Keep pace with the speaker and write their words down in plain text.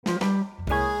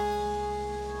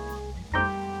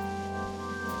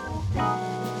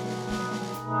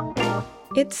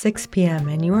It's 6 p.m.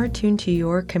 and you are tuned to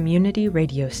your community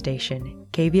radio station,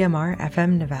 KVMR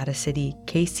FM Nevada City,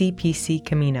 KCPC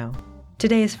Camino.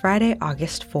 Today is Friday,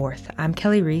 August 4th. I'm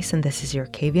Kelly Reese and this is your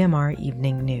KVMR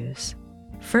Evening News.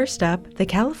 First up, the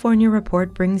California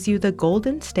Report brings you the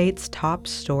Golden State's top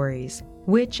stories,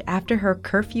 which, after her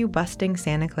curfew-busting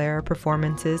Santa Clara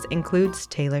performances, includes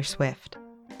Taylor Swift.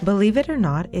 Believe it or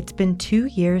not, it's been 2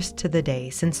 years to the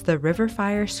day since the river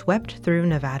fire swept through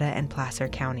Nevada and Placer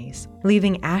counties,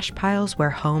 leaving ash piles where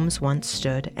homes once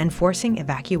stood and forcing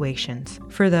evacuations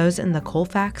for those in the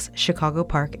Colfax, Chicago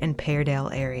Park, and Peardale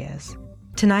areas.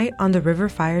 Tonight, on the river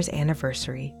fire's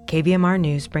anniversary, KVMR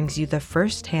News brings you the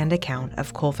first-hand account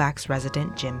of Colfax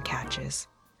resident Jim Katches.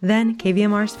 Then,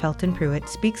 KVMR's Felton Pruitt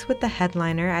speaks with the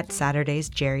headliner at Saturday's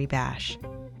Jerry Bash.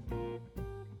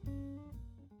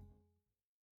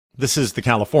 This is the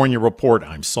California Report.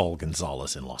 I'm Saul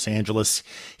Gonzalez in Los Angeles.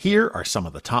 Here are some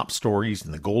of the top stories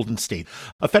in the Golden State.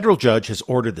 A federal judge has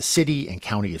ordered the city and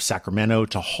county of Sacramento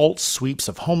to halt sweeps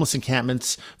of homeless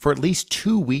encampments for at least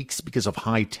 2 weeks because of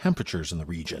high temperatures in the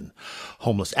region.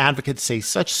 Homeless advocates say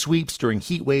such sweeps during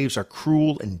heat waves are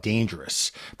cruel and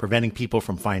dangerous, preventing people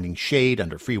from finding shade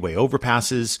under freeway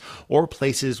overpasses or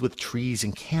places with trees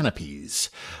and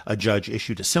canopies. A judge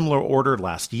issued a similar order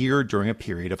last year during a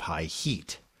period of high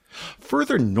heat.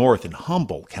 Further north in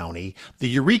Humboldt County, the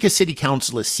Eureka City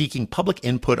Council is seeking public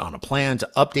input on a plan to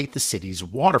update the city's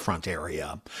waterfront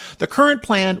area. The current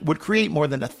plan would create more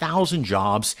than 1,000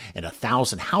 jobs and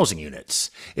 1,000 housing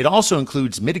units. It also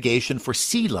includes mitigation for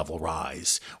sea level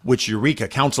rise, which Eureka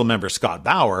Council member Scott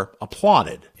Bauer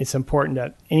applauded. It's important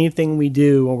that anything we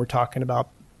do when we're talking about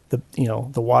the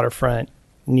waterfront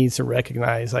needs to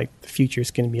recognize the future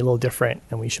is going to be a little different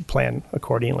and we should plan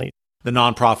accordingly. The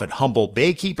nonprofit Humboldt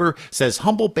Baykeeper says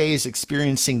Humboldt Bay is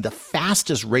experiencing the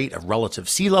fastest rate of relative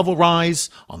sea level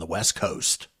rise on the West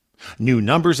Coast. New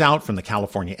numbers out from the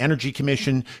California Energy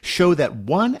Commission show that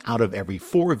 1 out of every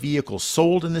 4 vehicles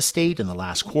sold in the state in the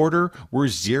last quarter were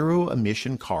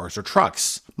zero-emission cars or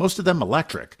trucks, most of them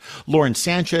electric. Lauren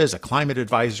Sanchez, a climate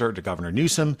advisor to Governor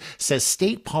Newsom, says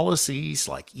state policies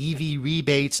like EV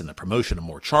rebates and the promotion of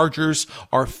more chargers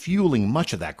are fueling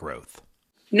much of that growth.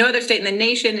 No other state in the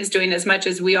nation is doing as much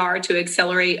as we are to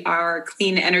accelerate our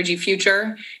clean energy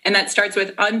future. And that starts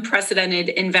with unprecedented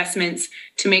investments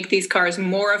to make these cars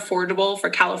more affordable for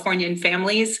Californian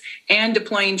families and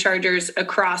deploying chargers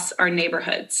across our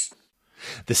neighborhoods.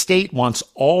 The state wants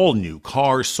all new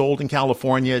cars sold in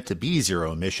California to be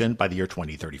zero emission by the year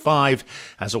 2035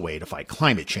 as a way to fight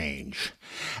climate change.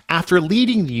 After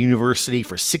leading the university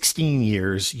for 16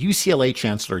 years, UCLA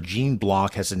Chancellor Gene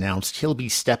Block has announced he'll be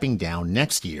stepping down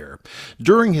next year.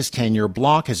 During his tenure,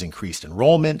 Block has increased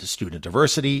enrollment, student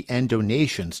diversity, and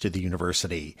donations to the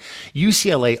university.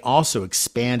 UCLA also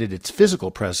expanded its physical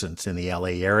presence in the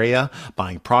LA area,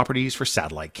 buying properties for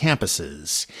satellite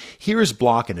campuses. Here is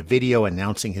Block in a video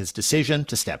announcing his decision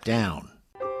to step down.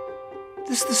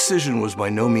 This decision was by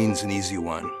no means an easy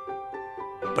one,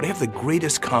 but I have the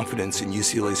greatest confidence in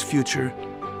UCLA's future,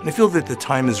 and I feel that the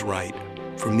time is right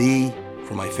for me,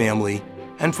 for my family,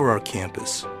 and for our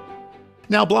campus.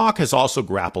 Now, Block has also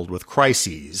grappled with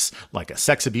crises, like a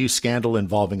sex abuse scandal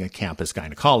involving a campus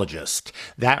gynecologist.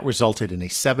 That resulted in a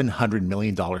 $700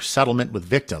 million settlement with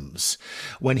victims.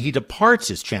 When he departs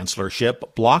his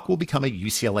chancellorship, Block will become a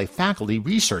UCLA faculty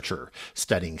researcher,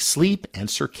 studying sleep and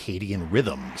circadian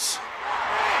rhythms.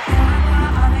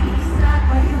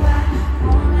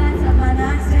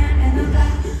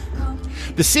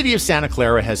 The city of Santa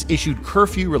Clara has issued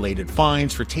curfew-related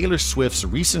fines for Taylor Swift's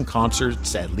recent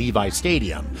concerts at Levi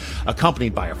Stadium.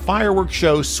 Accompanied by a fireworks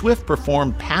show, Swift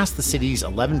performed past the city's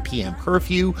 11 p.m.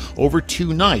 curfew over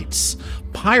 2 nights.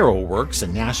 PyroWorks, a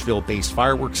Nashville-based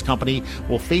fireworks company,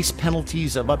 will face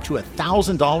penalties of up to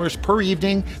 $1,000 per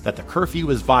evening that the curfew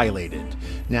is violated.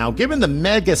 Now, given the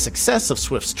mega success of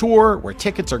Swift's tour, where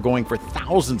tickets are going for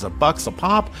thousands of bucks a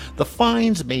pop, the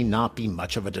fines may not be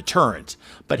much of a deterrent.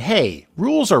 But hey,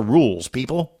 rules are rules,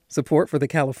 people. Support for the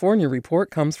California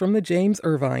Report comes from the James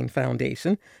Irvine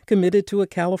Foundation, committed to a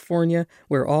California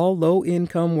where all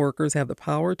low-income workers have the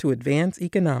power to advance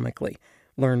economically.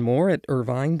 Learn more at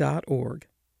irvine.org.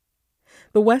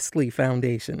 The Wesley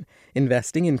Foundation,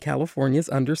 investing in California's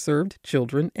underserved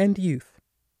children and youth.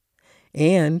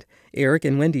 And Eric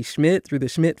and Wendy Schmidt through the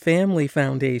Schmidt Family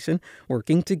Foundation,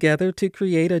 working together to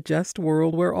create a just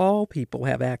world where all people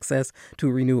have access to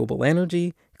renewable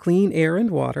energy, clean air and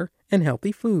water, and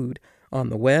healthy food, on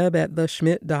the web at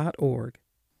theschmidt.org.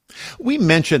 We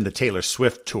mentioned the Taylor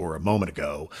Swift tour a moment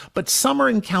ago, but summer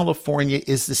in California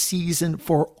is the season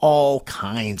for all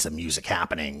kinds of music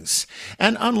happenings.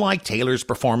 And unlike Taylor's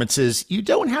performances, you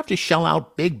don't have to shell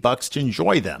out big bucks to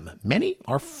enjoy them. Many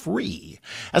are free.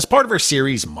 As part of our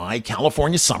series, My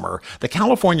California Summer, the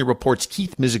California Report's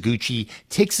Keith Mizuguchi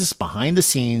takes us behind the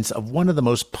scenes of one of the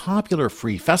most popular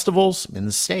free festivals in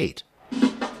the state.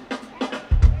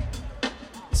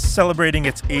 Celebrating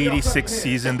its 86th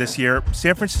season this year,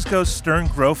 San Francisco's Stern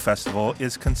Grove Festival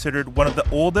is considered one of the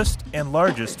oldest and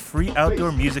largest free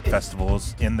outdoor music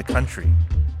festivals in the country.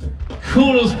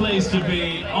 Coolest place to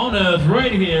be on earth,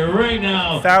 right here, right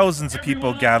now. Thousands of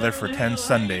people gather for 10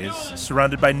 Sundays,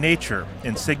 surrounded by nature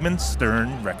in Sigmund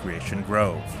Stern Recreation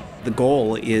Grove. The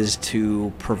goal is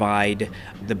to provide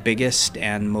the biggest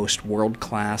and most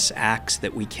world-class acts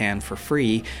that we can for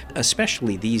free,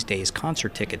 especially these days.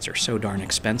 Concert tickets are so darn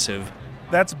expensive.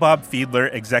 That's Bob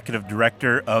Fiedler, Executive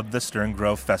Director of the Stern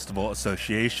Grove Festival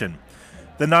Association.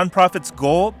 The nonprofit's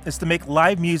goal is to make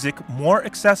live music more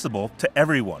accessible to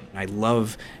everyone. I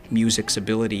love music's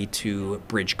ability to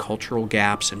bridge cultural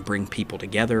gaps and bring people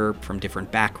together from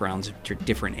different backgrounds,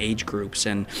 different age groups,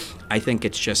 and I think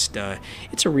it's just,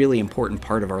 it's a really important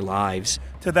part of our lives.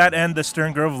 To that end, the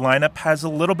Stern Grove lineup has a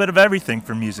little bit of everything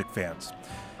for music fans.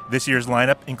 This year's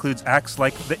lineup includes acts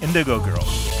like the Indigo Girls,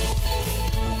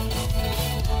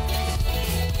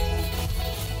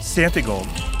 Santa Gold,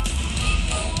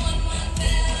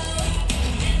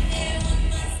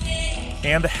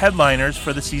 and the headliners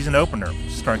for the season opener,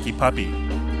 Snarky Puppy.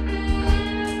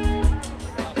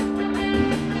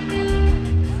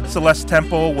 Celeste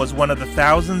Temple was one of the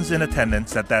thousands in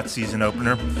attendance at that season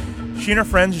opener. She and her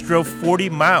friends drove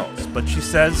 40 miles, but she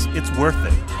says it's worth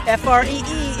it. FREE,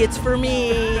 it's for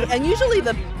me. And usually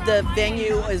the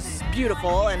venue is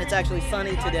beautiful, and it's actually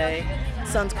sunny today.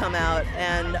 Sun's come out,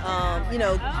 and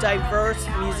diverse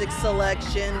music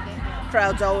selection.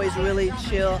 Crowd's always really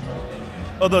chill.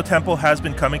 Although Temple has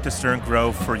been coming to Stern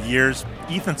Grove for years,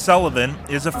 Ethan Sullivan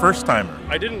is a first-timer.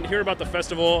 I didn't hear about the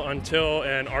festival until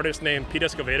an artist named Pete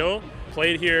Escovedo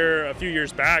played here a few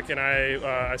years back, and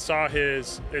I saw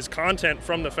his content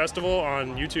from the festival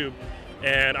on YouTube,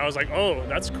 and I was like, oh,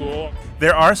 that's cool.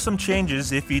 There are some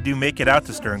changes if you do make it out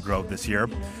to Stern Grove this year.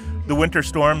 The winter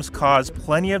storms caused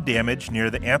plenty of damage near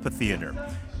the amphitheater,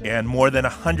 and more than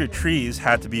 100 trees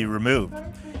had to be removed.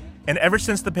 And ever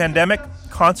since the pandemic,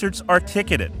 concerts are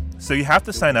ticketed, so you have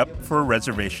to sign up for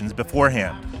reservations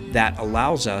beforehand. That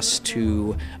allows us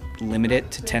to limit it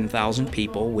to 10,000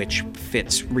 people, which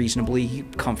fits reasonably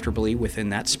comfortably within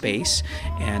that space,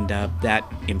 and that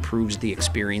improves the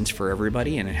experience for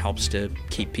everybody, and it helps to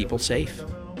keep people safe.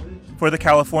 For the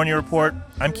California Report,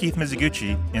 I'm Keith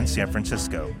Mizuguchi in San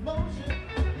Francisco.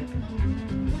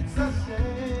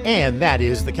 And that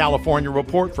is the California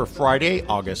Report for Friday,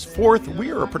 August 4th. We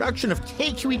are a production of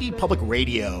KQED Public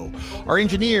Radio. Our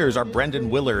engineers are Brendan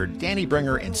Willard, Danny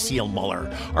Bringer, and Seal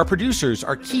Muller. Our producers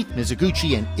are Keith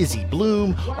Mizuguchi and Izzy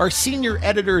Bloom. Our senior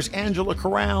editor is Angela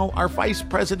Corral. Our vice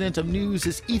president of news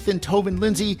is Ethan Tobin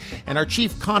Lindsay. And our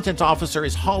chief content officer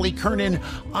is Holly Kernan.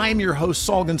 I'm your host,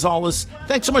 Saul Gonzalez.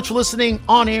 Thanks so much for listening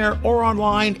on air or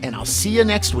online, and I'll see you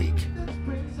next week.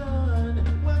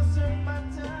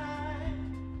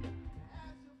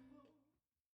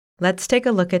 Let's take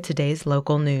a look at today's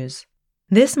local news.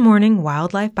 This morning,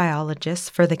 wildlife biologists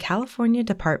for the California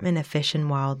Department of Fish and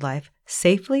Wildlife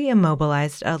safely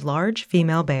immobilized a large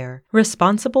female bear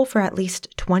responsible for at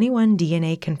least 21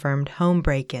 DNA-confirmed home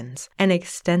break-ins and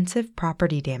extensive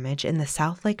property damage in the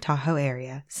South Lake Tahoe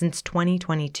area since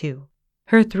 2022.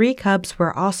 Her 3 cubs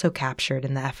were also captured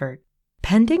in the effort.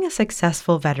 Pending a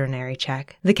successful veterinary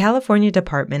check, the California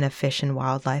Department of Fish and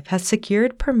Wildlife has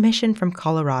secured permission from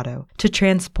Colorado to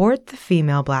transport the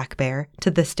female black bear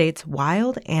to the state's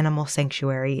wild animal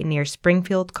sanctuary near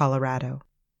Springfield, Colorado.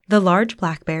 The large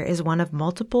black bear is one of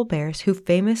multiple bears who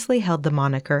famously held the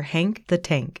moniker Hank the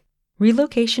Tank.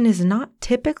 Relocation is not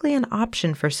typically an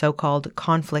option for so-called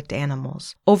conflict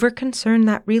animals, over concern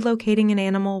that relocating an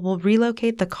animal will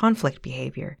relocate the conflict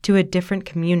behavior to a different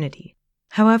community.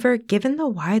 However, given the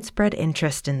widespread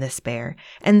interest in this bear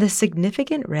and the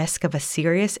significant risk of a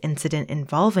serious incident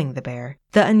involving the bear,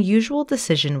 the unusual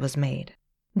decision was made.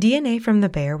 DNA from the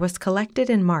bear was collected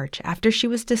in March after she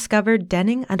was discovered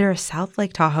denning under a South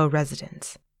Lake Tahoe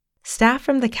residence. Staff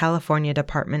from the California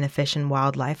Department of Fish and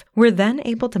Wildlife were then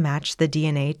able to match the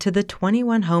DNA to the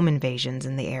 21 home invasions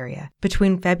in the area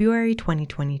between February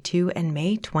 2022 and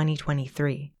May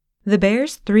 2023. The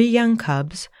bear's 3 young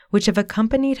cubs, which have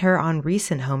accompanied her on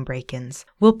recent home break-ins,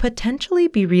 will potentially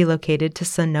be relocated to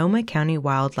Sonoma County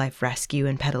Wildlife Rescue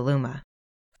in Petaluma.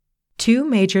 Two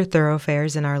major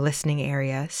thoroughfares in our listening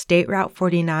area, State Route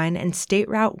 49 and State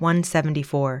Route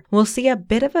 174, will see a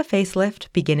bit of a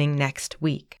facelift beginning next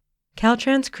week.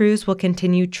 Caltrans crews will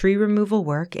continue tree removal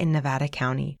work in Nevada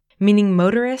County, meaning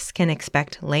motorists can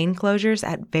expect lane closures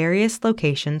at various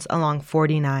locations along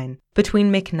 49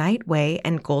 between McKnight Way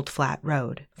and Gold Flat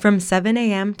Road from 7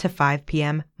 a.m. to 5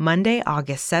 p.m. Monday,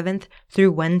 August 7th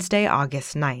through Wednesday,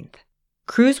 August 9th.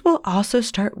 Crews will also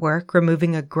start work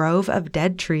removing a grove of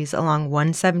dead trees along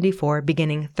 174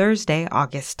 beginning Thursday,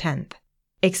 August 10th.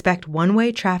 Expect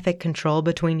one-way traffic control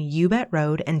between Ubet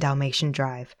Road and Dalmatian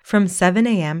Drive from 7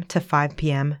 a.m. to 5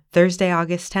 p.m. Thursday,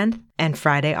 August 10th and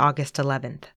Friday, August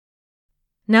 11th.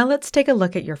 Now let's take a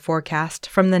look at your forecast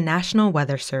from the National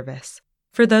Weather Service.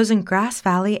 For those in Grass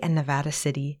Valley and Nevada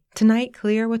City, tonight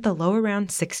clear with a low around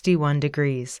 61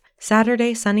 degrees.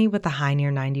 Saturday sunny with a high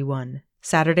near 91.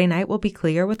 Saturday night will be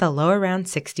clear with a low around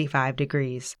 65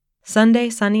 degrees. Sunday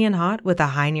sunny and hot with a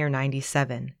high near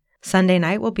 97. Sunday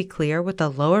night will be clear with a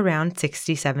low around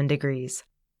 67 degrees.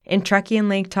 In Truckee and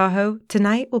Lake Tahoe,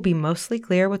 tonight will be mostly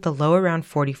clear with a low around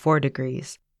 44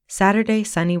 degrees. Saturday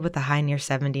sunny with a high near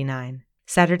 79.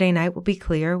 Saturday night will be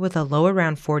clear with a low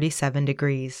around 47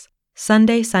 degrees.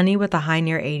 Sunday sunny with a high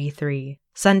near 83.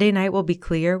 Sunday night will be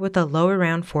clear with a low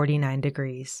around 49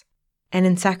 degrees. And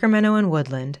in Sacramento and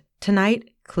Woodland, tonight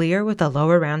clear with a low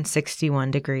around 61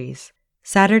 degrees.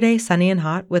 Saturday sunny and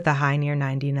hot with a high near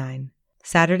 99.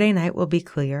 Saturday night will be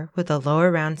clear with a low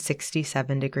around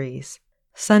 67 degrees.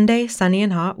 Sunday sunny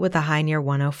and hot with a high near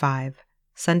 105.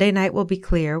 Sunday night will be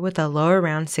clear with a low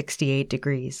around 68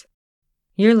 degrees.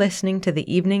 You're listening to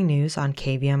the evening news on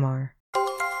KVMR.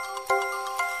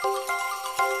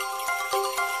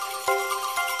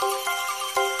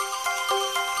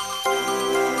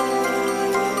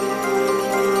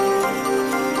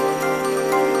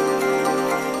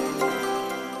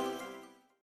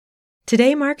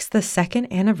 Today marks the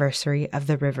second anniversary of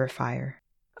the river fire.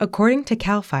 According to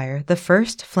CAL FIRE, the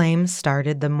first flames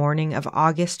started the morning of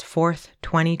August 4th,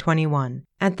 2021,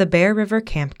 at the Bear River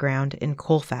Campground in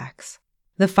Colfax.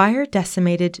 The fire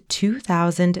decimated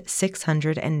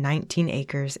 2,619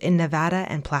 acres in Nevada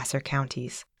and Placer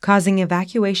counties, causing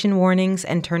evacuation warnings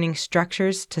and turning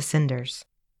structures to cinders.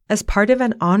 As part of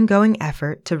an ongoing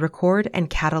effort to record and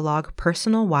catalog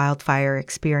personal wildfire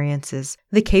experiences,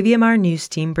 the KVMR news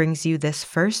team brings you this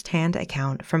first-hand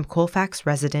account from Colfax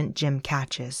resident Jim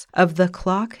Katches of the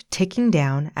clock ticking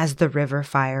down as the river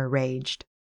fire raged.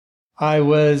 I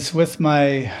was with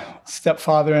my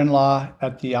stepfather-in-law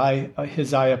at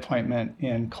his eye appointment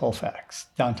in Colfax,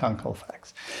 downtown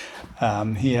Colfax.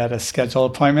 He had a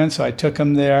scheduled appointment, so I took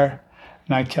him there.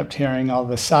 And I kept hearing all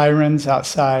the sirens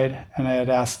outside, and I had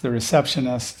asked the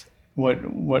receptionist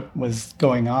what was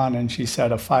going on, and she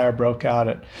said a fire broke out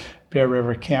at Bear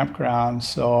River Campground.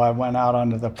 So I went out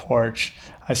onto the porch.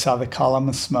 I saw the column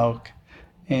of smoke,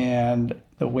 and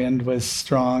the wind was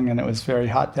strong, and it was very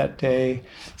hot that day.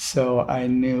 So I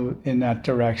knew in that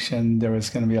direction there was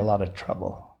going to be a lot of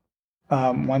trouble.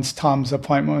 Once Tom's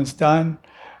appointment was done,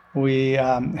 we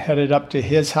headed up to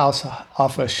his house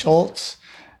off of Schultz.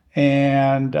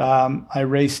 And I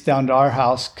raced down to our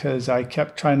house because I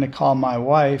kept trying to call my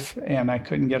wife and I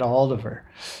couldn't get a hold of her.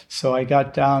 So I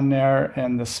got down there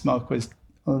and the smoke was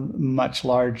much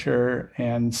larger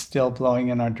and still blowing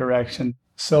in our direction.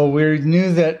 So we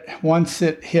knew that once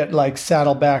it hit like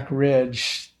Saddleback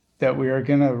Ridge, that we were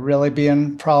going to really be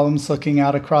in problems looking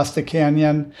out across the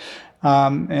canyon.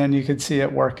 And you could see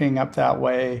it working up that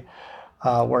way,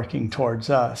 working towards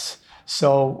us.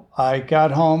 So I got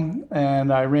home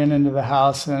and I ran into the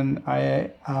house and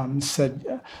I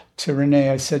said to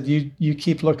Renee, I said, you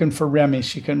keep looking for Remy.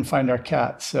 She couldn't find our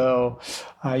cat. So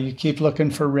you keep looking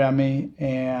for Remy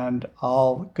and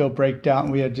I'll go break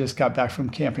down. We had just got back from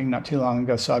camping not too long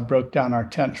ago. So I broke down our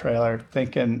tent trailer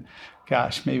thinking,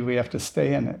 gosh, maybe we have to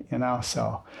stay in it,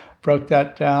 So broke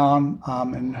that down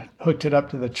and hooked it up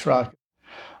to the truck.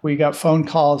 We got phone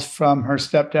calls from her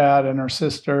stepdad and her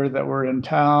sister that were in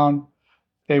town.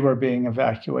 They were being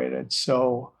evacuated.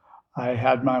 So I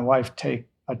had my wife take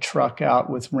a truck out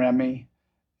with Remy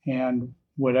and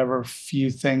whatever few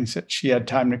things that she had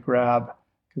time to grab,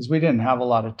 because we didn't have a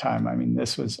lot of time. I mean,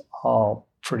 this was all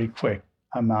pretty quick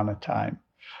amount of time.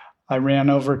 I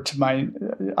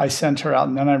sent her out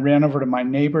and then I ran over to my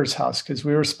neighbor's house because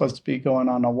we were supposed to be going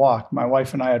on a walk. My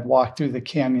wife and I had walked through the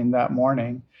canyon that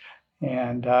morning.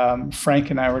 And Frank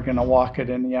and I were going to walk it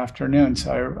in the afternoon.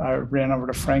 So I ran over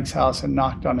to Frank's house and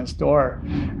knocked on his door.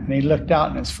 And he looked out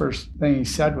and his first thing he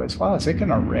said was, wow, is it going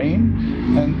to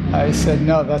rain? And I said,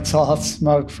 no, that's all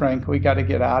smoke, Frank. We got to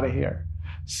get out of here.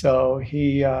 So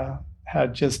he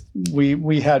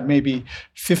we had maybe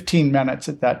 15 minutes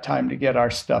at that time to get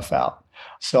our stuff out.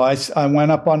 So I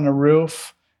went up on the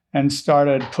roof and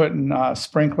started putting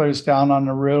sprinklers down on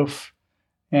the roof.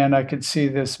 And I could see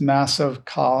this massive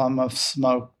column of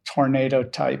smoke, tornado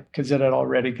type, because it had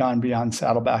already gone beyond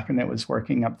Saddleback and it was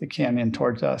working up the canyon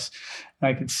towards us. And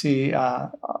I could see a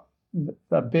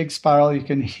big spiral. You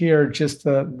can hear just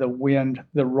the wind,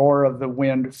 the roar of the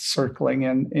wind circling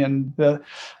in the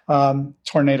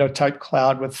tornado type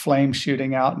cloud with flames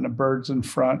shooting out and the birds in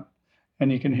front. And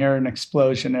you can hear an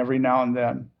explosion every now and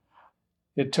then.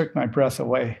 It took my breath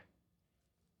away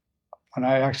when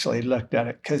I actually looked at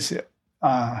it, because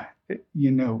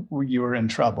you knew you were in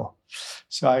trouble.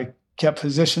 So I kept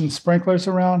positioning sprinklers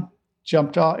around,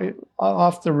 jumped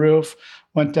off the roof,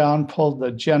 went down, pulled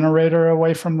the generator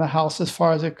away from the house as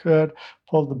far as it could,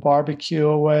 pulled the barbecue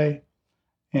away,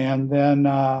 and then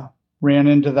ran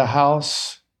into the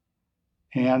house,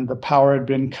 and the power had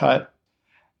been cut.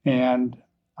 And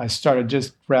I started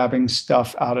just grabbing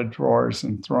stuff out of drawers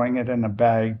and throwing it in a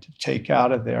bag to take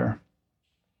out of there.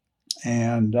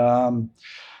 And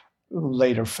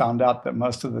later found out that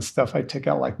most of the stuff I took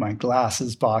out, like my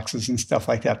glasses boxes and stuff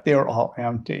like that, they were all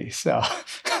empty. So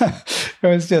it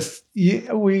was just,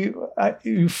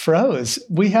 you froze.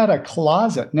 We had a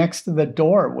closet next to the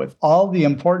door with all the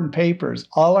important papers,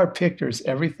 all our pictures,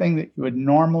 everything that you would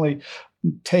normally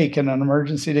take in an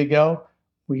emergency to go.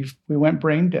 We went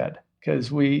brain dead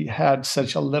because we had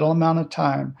such a little amount of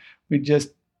time. We just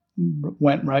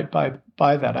went right by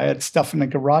that. I had stuff in the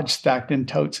garage stacked in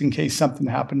totes in case something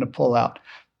happened to pull out.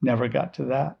 Never got to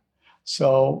that.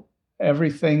 So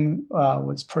everything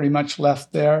was pretty much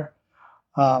left there.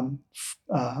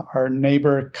 Our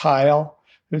neighbor, Kyle,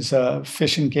 who's a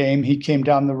fish and game, he came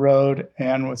down the road,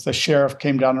 and with the sheriff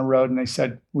came down the road, and they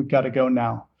said, we got to go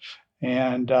now.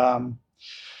 And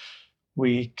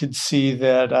we could see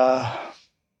that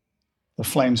the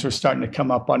flames were starting to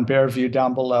come up on Bearview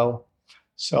down below.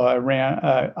 So I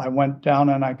went down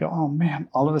and I go, oh man,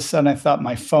 all of a sudden I thought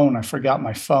I forgot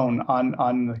my phone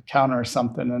on the counter or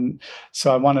something. And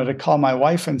so I wanted to call my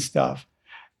wife and stuff.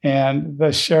 And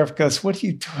the sheriff goes, what are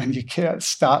you doing? You can't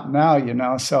stop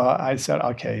now, So I said,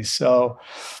 okay. So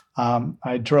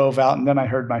I drove out, and then I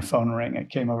heard my phone ring. It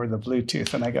came over the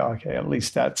Bluetooth, and I go, okay, at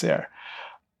least that's there.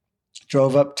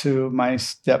 Drove up to my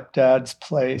stepdad's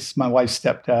place, my wife's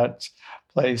stepdad's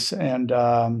place, and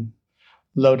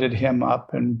loaded him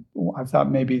up. And I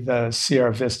thought maybe the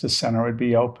Sierra Vista Center would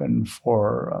be open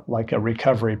for like a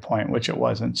recovery point, which it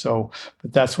wasn't. So,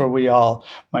 but that's where we all,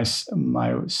 my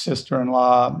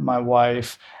sister-in-law, my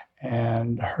wife,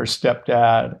 and her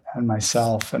stepdad, and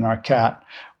myself, and our cat,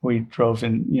 we drove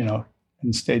in,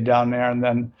 and stayed down there. And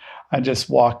then I just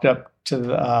walked up to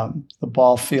the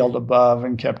ball field above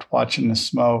and kept watching the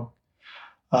smoke.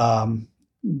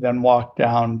 Then walked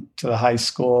down to the high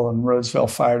school, and Roseville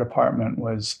Fire Department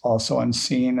was also on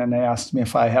scene, and they asked me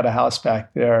if I had a house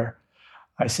back there.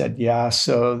 I said, yeah.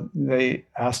 So they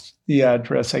asked the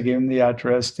address. I gave them the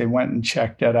address. They went and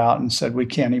checked it out and said, we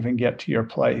can't even get to your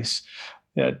place.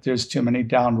 That there's too many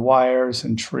downed wires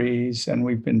and trees, and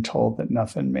we've been told that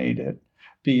nothing made it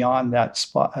beyond that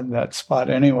spot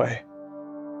anyway.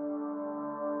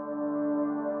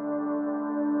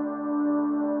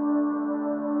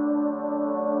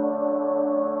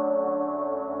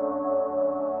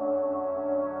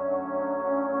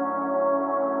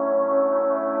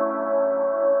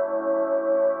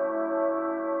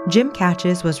 Jim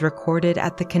Katches was recorded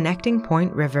at the Connecting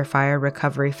Point River Fire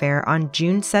Recovery Fair on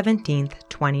June 17,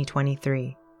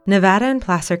 2023. Nevada and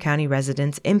Placer County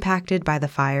residents impacted by the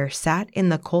fire sat in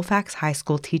the Colfax High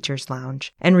School Teachers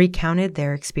Lounge and recounted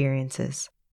their experiences.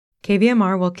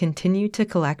 KVMR will continue to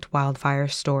collect wildfire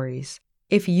stories.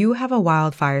 If you have a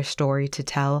wildfire story to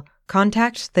tell,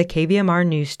 contact the KVMR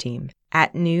news team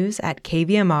at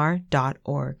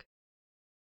news@kvmr.org.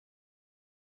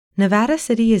 Nevada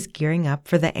City is gearing up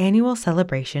for the annual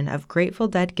celebration of Grateful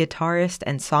Dead guitarist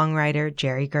and songwriter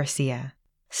Jerry Garcia.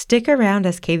 Stick around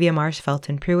as KVMR's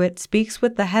Felton Pruitt speaks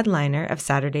with the headliner of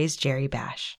Saturday's Jerry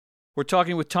Bash. We're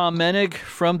talking with Tom Menig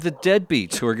from the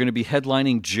Deadbeats, who are going to be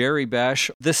headlining Jerry Bash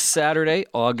this Saturday,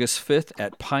 August 5th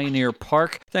at Pioneer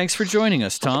Park. Thanks for joining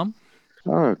us, Tom.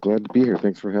 Glad to be here.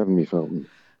 Thanks for having me, Felton.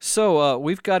 So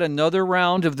we've got another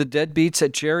round of the Deadbeats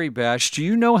at Jerry Bash. Do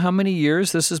you know how many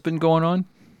years this has been going on?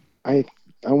 I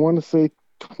want to say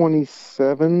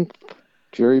 27th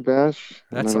Jerry Bash.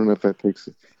 I don't know if that takes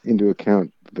into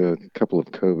account the couple of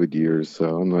COVID years,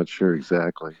 so I'm not sure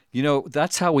exactly.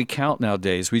 That's how we count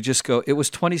nowadays. We just go, it was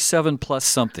 27 plus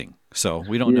something, so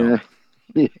we don't know.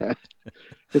 Yeah.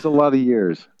 It's a lot of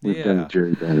years we've done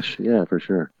Jerry Bash. Yeah, for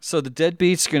sure. So the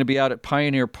Deadbeats are going to be out at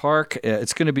Pioneer Park.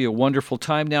 It's going to be a wonderful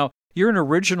time. Now, you're an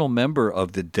original member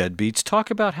of the Deadbeats.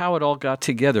 Talk about how it all got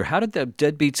together. How did the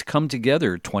Deadbeats come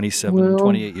together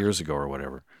 28 years ago or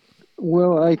whatever?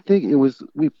 Well, I think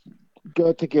we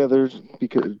got together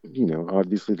because,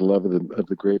 obviously the love of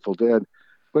the Grateful Dead.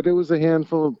 But it was a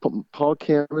handful of Paul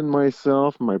Cameron,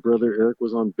 myself, my brother Eric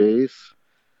was on bass,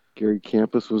 Gary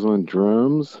Campus was on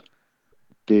drums,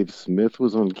 Dave Smith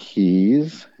was on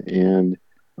keys, and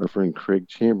our friend Craig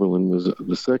Chamberlain was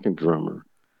the second drummer.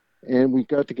 And we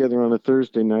got together on a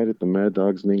Thursday night at the Mad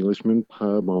Dogs and Englishmen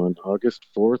pub on August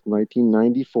 4th,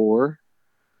 1994.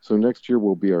 So next year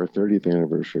will be our 30th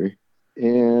anniversary.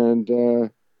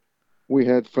 And we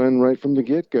had fun right from the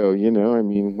get-go, I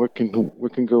mean, what can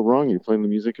go wrong? You're playing the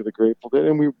music of the Grateful Dead,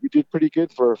 and we did pretty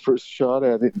good for our first shot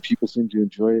at it, and people seemed to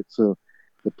enjoy it. So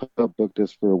the pub booked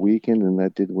us for a weekend, and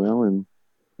that did well, and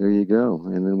there you go.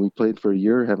 And then we played for a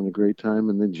year, having a great time,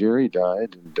 and then Jerry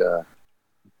died, and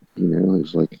it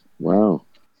was like, wow.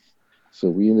 So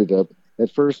we ended up,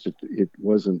 at first it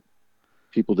wasn't,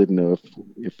 people didn't know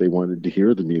if they wanted to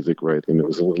hear the music right, and it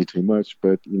was a little too much,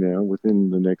 but within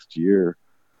the next year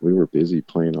we were busy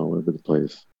playing all over the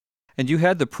place. And you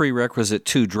had the prerequisite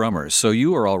 2 drummers, so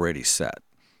you were already set.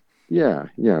 Yeah,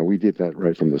 we did that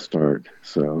right from the start.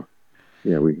 So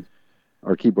yeah,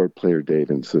 our keyboard player Dave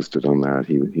insisted on that.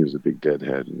 He was a big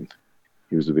Deadhead, and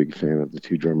he was a big fan of the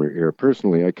 2-drummer era.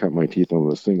 Personally, I cut my teeth on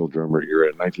the single drummer era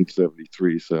in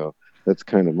 1973, so that's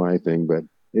kind of my thing, but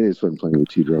it is fun playing with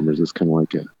 2 drummers. It's kind of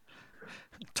like it.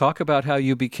 Talk about how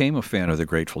you became a fan of the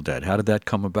Grateful Dead. How did that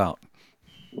come about?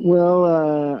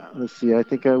 Well, let's see. I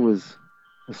think I was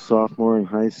a sophomore in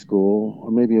high school,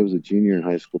 or maybe I was a junior in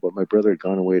high school, but my brother had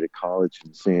gone away to college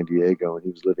in San Diego, and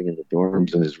he was living in the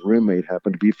dorms, and his roommate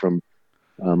happened to be from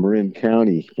Marin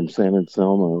County, from San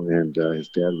Anselmo, and his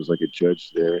dad was like a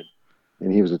judge there,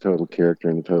 and he was a total character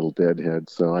and a total Deadhead.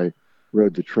 So I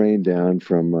rode the train down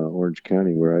from Orange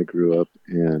County, where I grew up,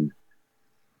 and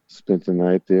spent the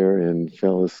night there and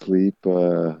fell asleep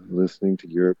listening to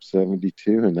Europe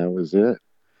 72, and that was it.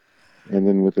 And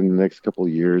then within the next couple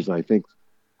of years, I think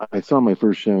I saw my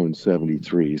first show in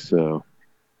 73, so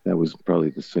that was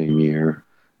probably the same year.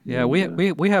 Yeah,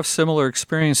 we have similar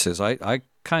experiences. I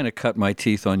kind of cut my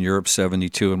teeth on Europe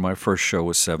 72, and my first show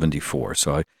was 74,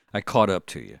 so I caught up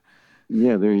to you.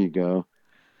 Yeah, there you go.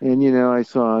 And,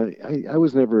 I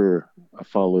was never a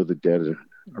follow the Dead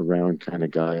around kind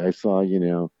of guy. I saw,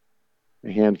 a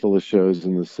handful of shows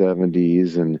in the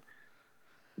 70s and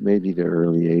maybe the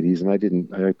early 80s, and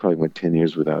I probably went 10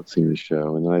 years without seeing the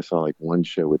show. And then I saw like one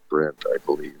show with Brent, I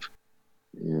believe.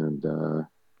 And, and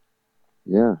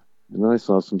then I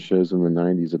saw some shows in the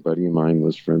 90s. A buddy of mine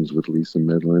was friends with Lisa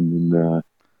Midland, and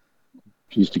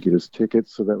she used to get us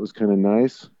tickets, so that was kind of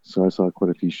nice. So I saw quite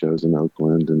a few shows in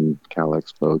Oakland and Cal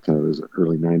Expo, kind of those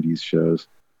early 90s shows.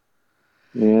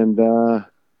 And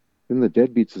then the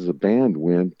Deadbeats as a band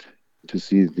went to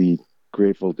see the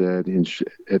Grateful Dead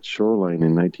at Shoreline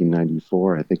in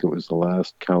 1994. I think it was the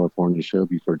last California show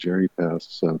before Jerry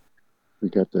passed. So we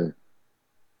got to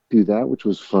do that, which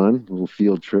was fun. A little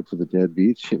field trip for the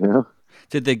Deadbeats,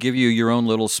 Did they give you your own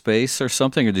little space or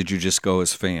something, or did you just go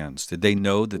as fans? Did they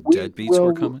know the Deadbeats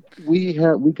were coming? We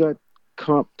got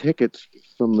comp tickets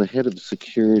from the head of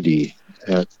security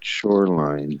at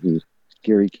Shoreline.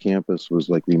 Gary Campus was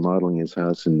like remodeling his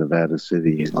house in Nevada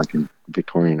City, like in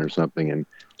Victorian or something, and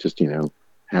just,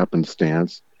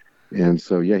 happenstance. And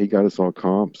so, yeah, he got us all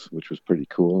comps, which was pretty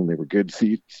cool. And they were good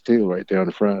seats too, right down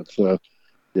front. So,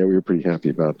 yeah, we were pretty happy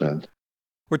about that.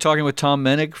 We're talking with Tom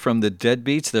Menig from the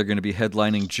Deadbeats. They're going to be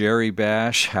headlining Jerry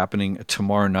Bash, happening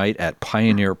tomorrow night at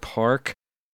Pioneer Park.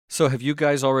 So have you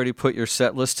guys already put your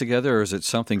set list together, or is it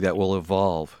something that will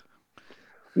evolve?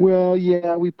 Well,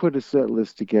 yeah, we put a set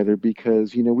list together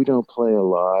because, we don't play a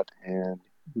lot, and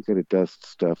we got to dust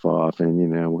stuff off, and,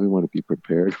 we want to be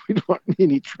prepared. We don't want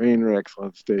any train wrecks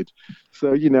on stage.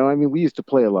 So, we used to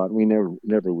play a lot, and we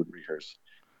never would rehearse.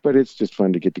 But it's just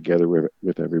fun to get together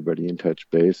with everybody and touch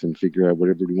base and figure out what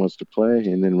everybody wants to play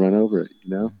and then run over it,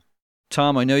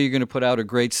 Tom, I know you're going to put out a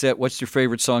great set. What's your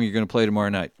favorite song you're going to play tomorrow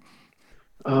night?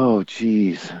 Oh,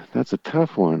 geez. That's a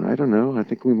tough one. I don't know. I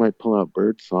think we might pull out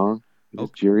Bird's song.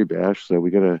 It's Jerry Bash, so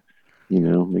we got to,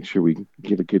 make sure we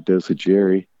get a good dose of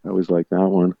Jerry. I always like that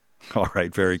one. All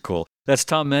right, very cool. That's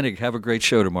Tom Menig. Have a great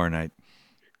show tomorrow night.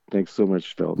 Thanks so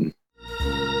much, Felton.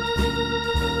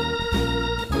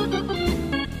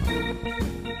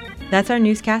 That's our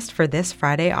newscast for this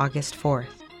Friday, August 4th.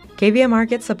 KVMR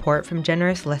gets support from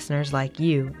generous listeners like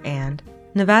you and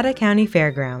Nevada County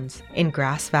Fairgrounds in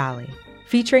Grass Valley,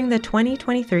 featuring the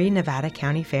 2023 Nevada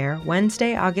County Fair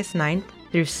Wednesday, August 9th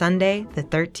through Sunday, the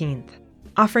 13th.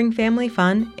 Offering family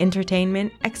fun,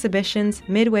 entertainment, exhibitions,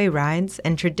 midway rides,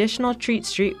 and traditional Treat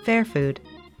Street fair food.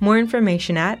 More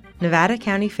information at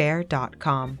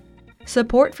nevadacountyfair.com.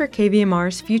 Support for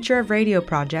KVMR's Future of Radio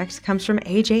projects comes from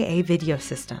AJA Video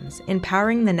Systems,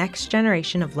 empowering the next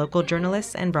generation of local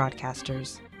journalists and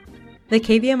broadcasters. The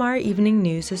KVMR Evening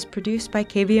News is produced by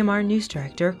KVMR News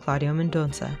Director Claudio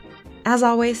Mendonça. As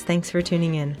always, thanks for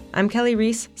tuning in. I'm Kelly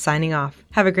Reese, signing off.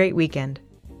 Have a great weekend.